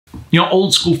You know,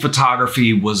 old school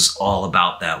photography was all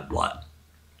about that what?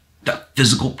 That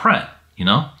physical print, you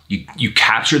know? You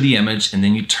capture the image and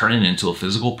then you turn it into a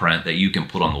physical print that you can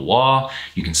put on the wall,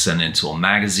 you can send it into a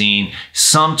magazine.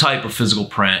 Some type of physical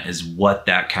print is what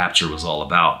that capture was all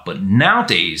about. But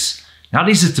nowadays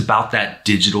it's about that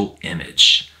digital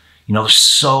image. You know, there's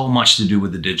so much to do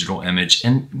with the digital image,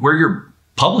 and where you're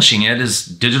publishing it is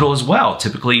digital as well.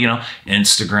 Typically, you know,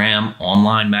 Instagram,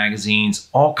 online magazines,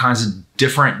 all kinds of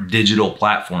different digital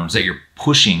platforms that you're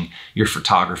pushing your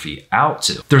photography out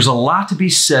to. There's a lot to be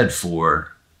said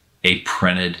for a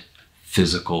printed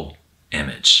physical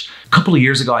image. A couple of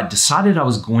years ago, I decided I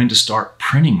was going to start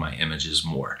printing my images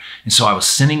more. And so I was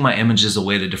sending my images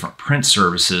away to different print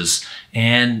services,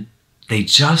 and they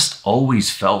just always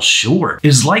fell short.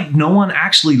 It's like no one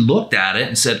actually looked at it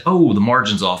and said, oh, the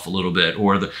margin's off a little bit,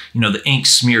 or the ink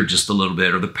smeared just a little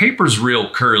bit, or the paper's real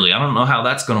curly. I don't know how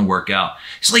that's gonna work out.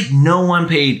 It's like no one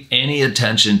paid any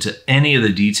attention to any of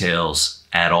the details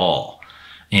at all.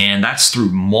 And that's through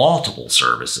multiple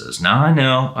services. Now I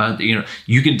know,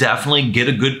 you can definitely get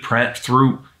a good print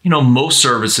through, most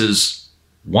services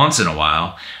once in a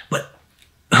while, but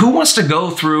who wants to go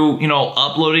through,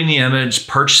 uploading the image,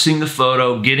 purchasing the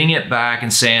photo, getting it back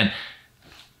and saying,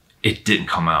 it didn't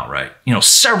come out right.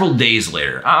 Several days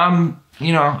later,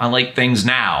 I like things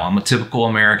now. I'm a typical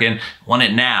American, want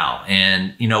it now.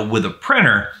 And, with a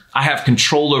printer, I have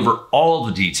control over all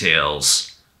the details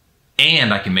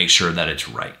and I can make sure that it's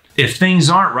right. If things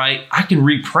aren't right, I can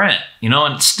reprint,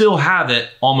 and still have it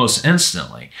almost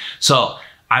instantly. So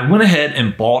I went ahead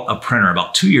and bought a printer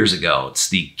about 2 years ago. It's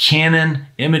the Canon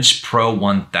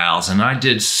PRO-1000. I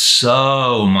did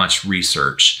so much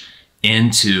research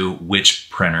into which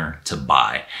printer to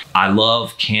buy. I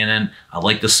love Canon. I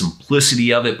like the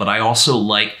simplicity of it, but I also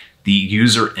like the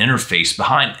user interface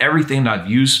behind everything that I've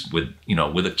used with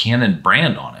a Canon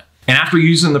brand on it. And after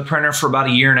using the printer for about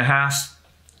 1.5 years,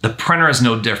 the printer is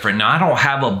no different. Now, I don't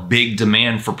have a big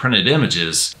demand for printed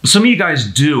images, but some of you guys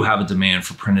do have a demand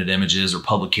for printed images or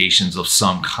publications of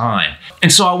some kind.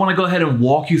 And so I want to go ahead and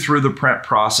walk you through the print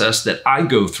process that I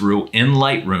go through in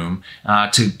Lightroom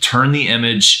to turn the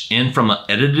image in from an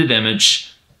edited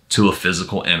image to a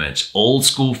physical image, old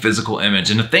school physical image.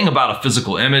 And the thing about a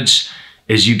physical image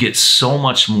is you get so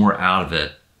much more out of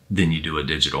it than you do a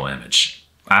digital image.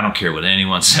 I don't care what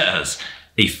anyone says.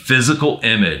 A physical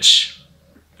image,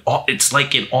 it's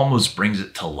like it almost brings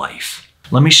it to life.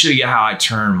 Let me show you how I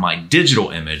turn my digital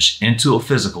image into a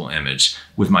physical image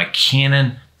with my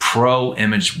Canon Pro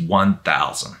Image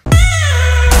 1000.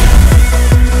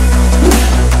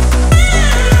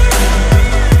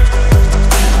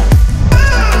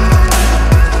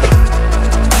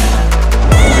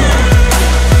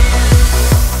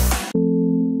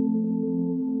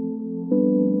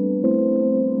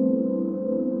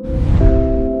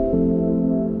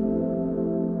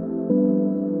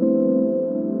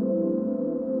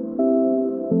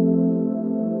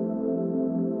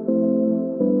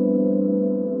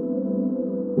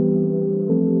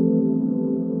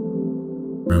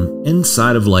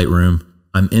 Inside of Lightroom,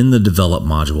 I'm in the develop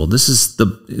module. This is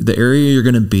the area you're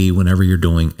going to be whenever you're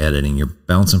doing editing. You're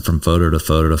bouncing from photo to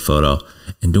photo to photo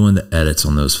and doing the edits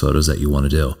on those photos that you want to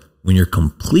do. When you're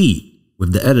complete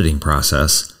with the editing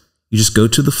process, you just go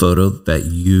to the photo that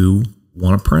you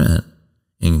want to print.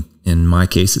 And in my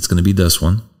case, it's going to be this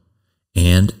one.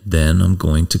 And then I'm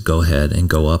going to go ahead and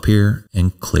go up here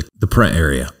and click the print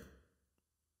area.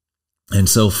 And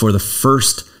so for the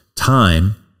first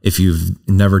time, if you've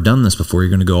never done this before, you're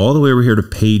going to go all the way over here to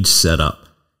page setup.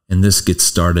 And this gets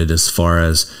started as far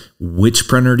as which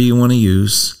printer do you want to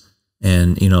use.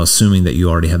 And, assuming that you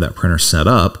already have that printer set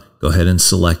up, go ahead and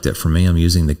select it. For me, I'm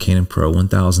using the Canon Pro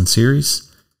 1000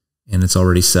 series and it's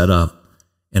already set up.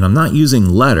 And I'm not using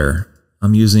letter.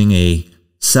 I'm using a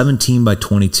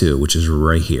 17x22, which is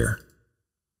right here.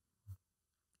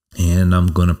 And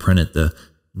I'm going to print it the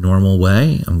normal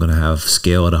way. I'm going to have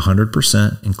scale at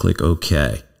 100% and click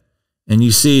OK. And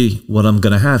you see what I'm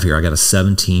going to have here. I got a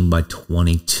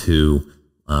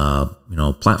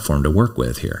 17x22 platform to work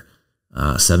with here.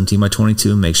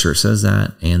 17x22, make sure it says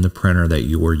that, and the printer that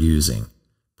you are using.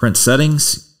 Print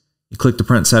settings, you click the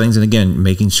print settings, and again,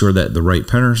 making sure that the right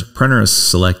printer is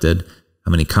selected.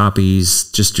 How many copies,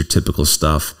 just your typical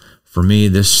stuff. For me,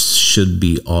 this should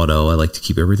be auto. I like to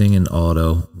keep everything in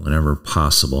auto whenever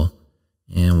possible.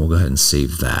 And we'll go ahead and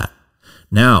save that.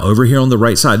 Now, over here on the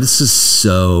right side, this is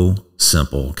so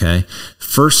simple, okay?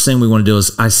 First thing we want to do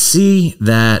is, I see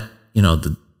that,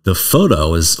 the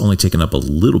photo is only taking up a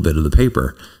little bit of the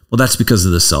paper. Well, that's because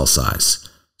of the cell size.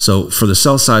 So for the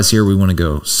cell size here, we want to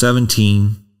go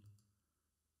 17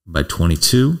 by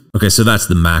 22. Okay, so that's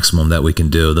the maximum that we can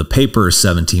do. The paper is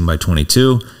 17 by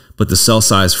 22, but the cell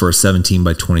size for a 17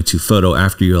 by 22 photo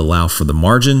after you allow for the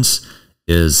margins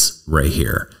is right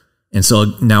here. And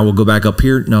so now we'll go back up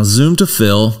here. Now zoom to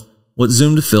fill. What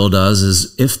zoom to fill does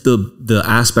is if the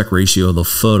aspect ratio of the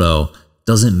photo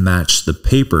doesn't match the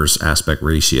paper's aspect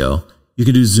ratio, you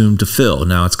can do zoom to fill.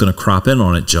 Now it's going to crop in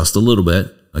on it just a little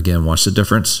bit. Again, watch the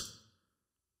difference.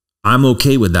 I'm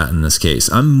okay with that in this case.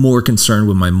 I'm more concerned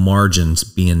with my margins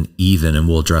being even, and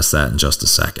we'll address that in just a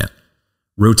second.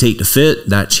 Rotate to fit,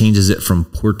 that changes it from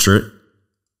portrait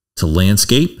to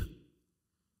landscape.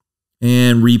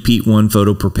 And repeat one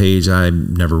photo per page. I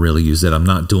never really use it. I'm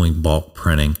not doing bulk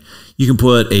printing. You can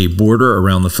put a border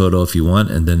around the photo if you want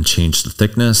and then change the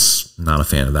thickness. Not a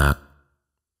fan of that.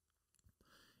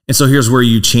 And so here's where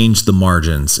you change the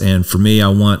margins. And for me, I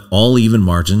want all even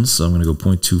margins. So I'm going to go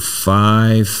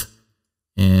 0.25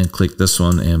 and click this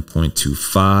one and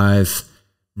 0.25.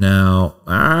 Now,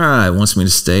 it wants me to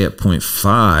stay at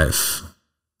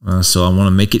 0.5. So I want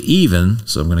to make it even.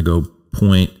 So I'm going to go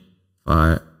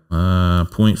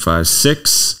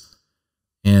 0.56.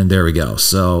 And there we go.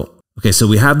 So, okay, so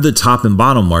we have the top and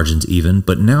bottom margins even,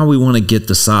 but now we want to get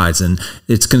the sides. And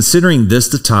it's considering this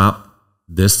the top,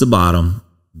 this the bottom,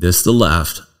 this the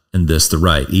left, and this the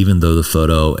right, even though the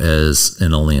photo is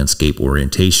in a landscape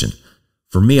orientation.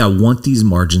 For me, I want these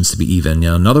margins to be even.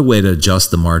 Now, another way to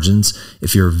adjust the margins,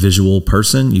 if you're a visual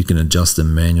person, you can adjust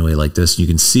them manually like this. You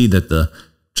can see that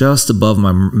just above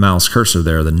my mouse cursor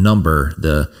there, the number,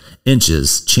 the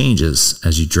inches changes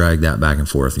as you drag that back and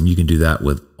forth. And you can do that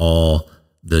with all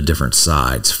the different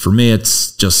sides. For me,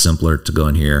 it's just simpler to go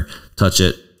in here, touch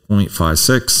it,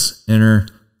 0.56, enter,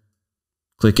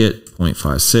 click it,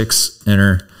 0.56,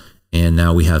 enter, and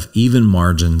now we have even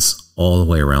margins all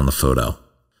the way around the photo.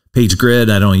 Page grid,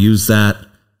 I don't use that.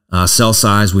 Cell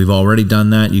size, we've already done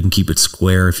that. You can keep it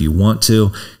square if you want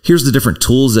to. Here's the different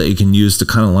tools that you can use to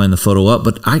kind of line the photo up.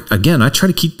 But I try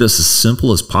to keep this as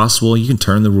simple as possible. You can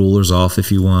turn the rulers off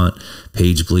if you want.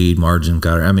 Page bleed, margin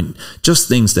gutter. I mean, just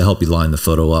things to help you line the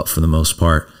photo up for the most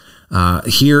part.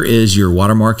 Here is your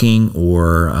watermarking,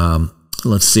 or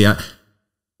let's see,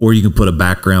 or you can put a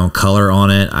background color on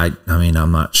it. I mean,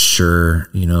 I'm not sure,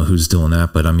 who's doing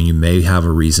that, but I mean, you may have a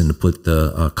reason to put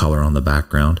the color on the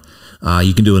background.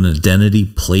 You can do an identity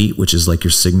plate, which is like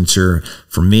your signature.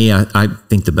 For me, I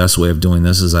think the best way of doing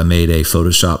this is I made a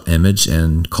Photoshop image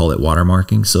and call it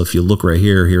watermarking. So if you look right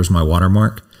here, here's my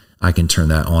watermark. I can turn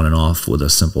that on and off with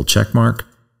a simple check mark.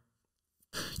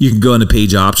 You can go into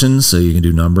page options, so you can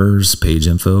do numbers, page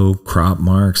info, crop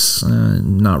marks.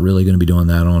 Not really going to be doing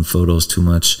that on photos too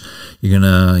much. You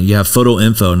have photo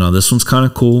info. Now this one's kind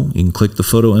of cool. You can click the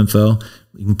photo info.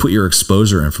 You can put your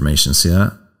exposure information. See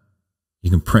that? You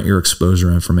can print your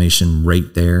exposure information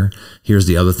right there. Here's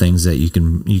the other things that you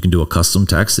can do a custom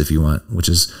text if you want, which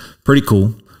is pretty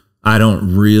cool. I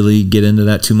don't really get into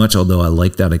that too much, although I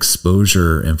like that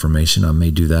exposure information. I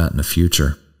may do that in the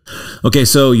future. Okay,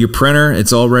 so your printer,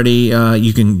 it's already,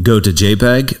 you can go to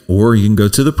JPEG or you can go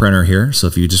to the printer here. So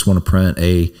if you just want to print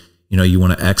you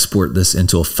want to export this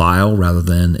into a file rather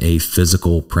than a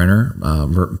physical print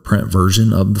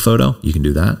version of the photo, you can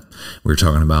do that. We're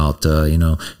talking about,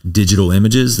 digital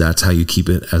images. That's how you keep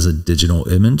it as a digital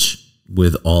image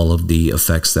with all of the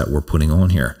effects that we're putting on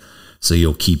here. So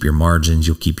you'll keep your margins,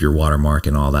 you'll keep your watermark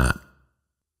and all that.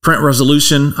 Print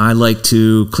resolution, I like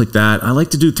to click that. I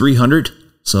like to do 300.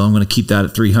 So I'm going to keep that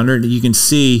at 300. You can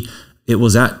see it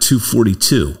was at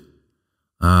 242.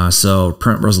 So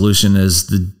print resolution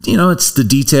is it's the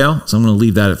detail. So I'm going to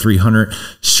leave that at 300.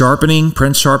 Sharpening,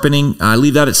 print sharpening, I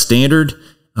leave that at standard.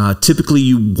 Typically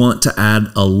you want to add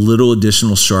a little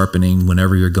additional sharpening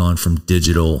whenever you're going from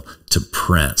digital to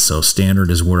print. So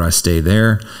standard is where I stay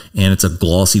there. And it's a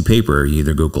glossy paper. You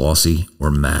either go glossy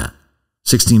or matte.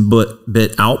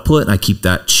 16-bit output, I keep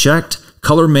that checked.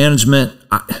 Color management,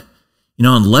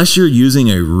 unless you're using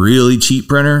a really cheap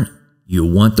printer, you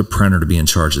want the printer to be in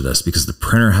charge of this because the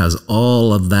printer has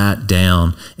all of that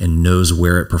down and knows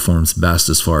where it performs best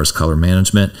as far as color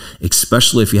management.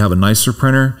 Especially if you have a nicer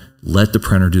printer, let the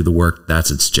printer do the work.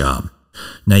 That's its job.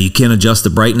 Now you can adjust the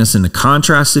brightness and the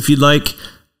contrast if you'd like.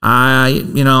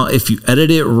 If you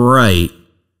edit it right,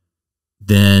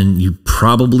 then you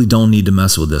probably don't need to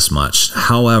mess with this much.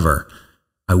 However,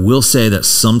 I will say that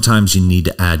sometimes you need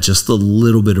to add just a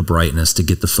little bit of brightness to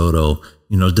get the photo,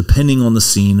 depending on the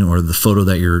scene or the photo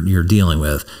that you're dealing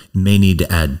with, you may need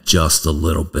to add just a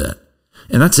little bit.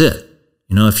 And that's it.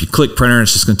 If you click printer,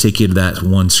 it's just going to take you to that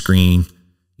one screen.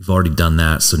 You've already done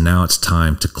that. So now it's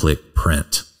time to click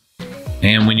print.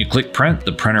 And when you click print,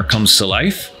 the printer comes to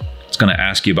life. It's going to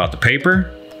ask you about the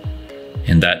paper.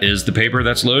 And that is the paper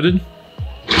that's loaded.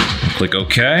 Click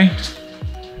OK.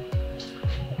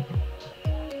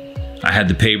 I had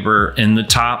the paper in the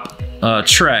top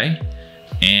tray,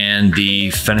 and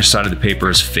the finished side of the paper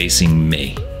is facing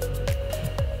me.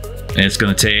 And it's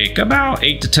gonna take about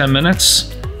 8 to 10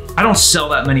 minutes. I don't sell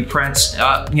that many prints.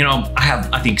 You know, I have,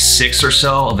 I think, 6 or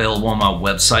so available on my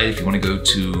website. If you wanna go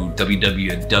to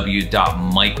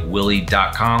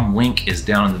www.mikewillie.com, link is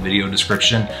down in the video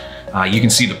description. You can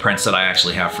see the prints that I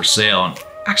actually have for sale, and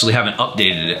actually haven't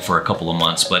updated it for a couple of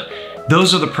months, but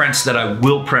those are the prints that I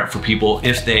will print for people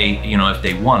if they, you know, if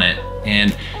they want it.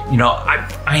 And, you know,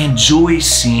 I enjoy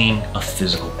seeing a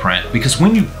physical print, because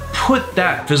when you put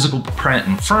that physical print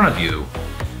in front of you,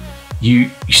 you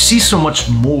see so much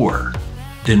more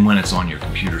than when it's on your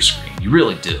computer screen. You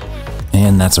really do.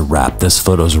 And that's a wrap. This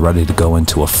photo's ready to go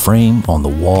into a frame, on the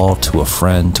wall, to a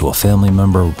friend, to a family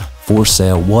member, for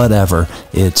sale, whatever.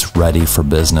 It's ready for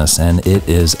business, and it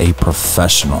is a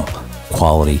professional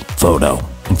quality photo.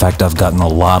 In fact, I've gotten a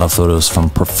lot of photos from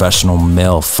professional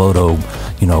male photo,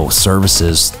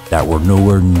 services that were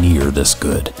nowhere near this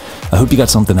good. I hope you got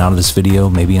something out of this video,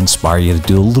 maybe inspire you to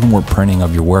do a little more printing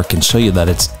of your work and show you that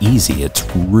it's easy. It's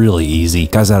really easy.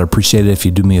 Guys, I'd appreciate it if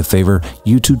you do me a favor.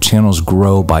 YouTube channels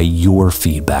grow by your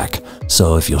feedback.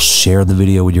 So if you'll share the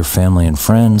video with your family and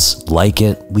friends, like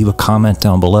it, leave a comment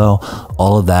down below,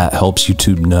 all of that helps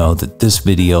YouTube know that this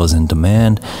video is in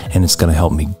demand, and it's gonna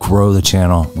help me grow the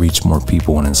channel, reach more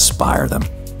people, and inspire them.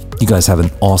 You guys have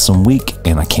an awesome week,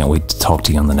 and I can't wait to talk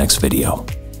to you on the next video.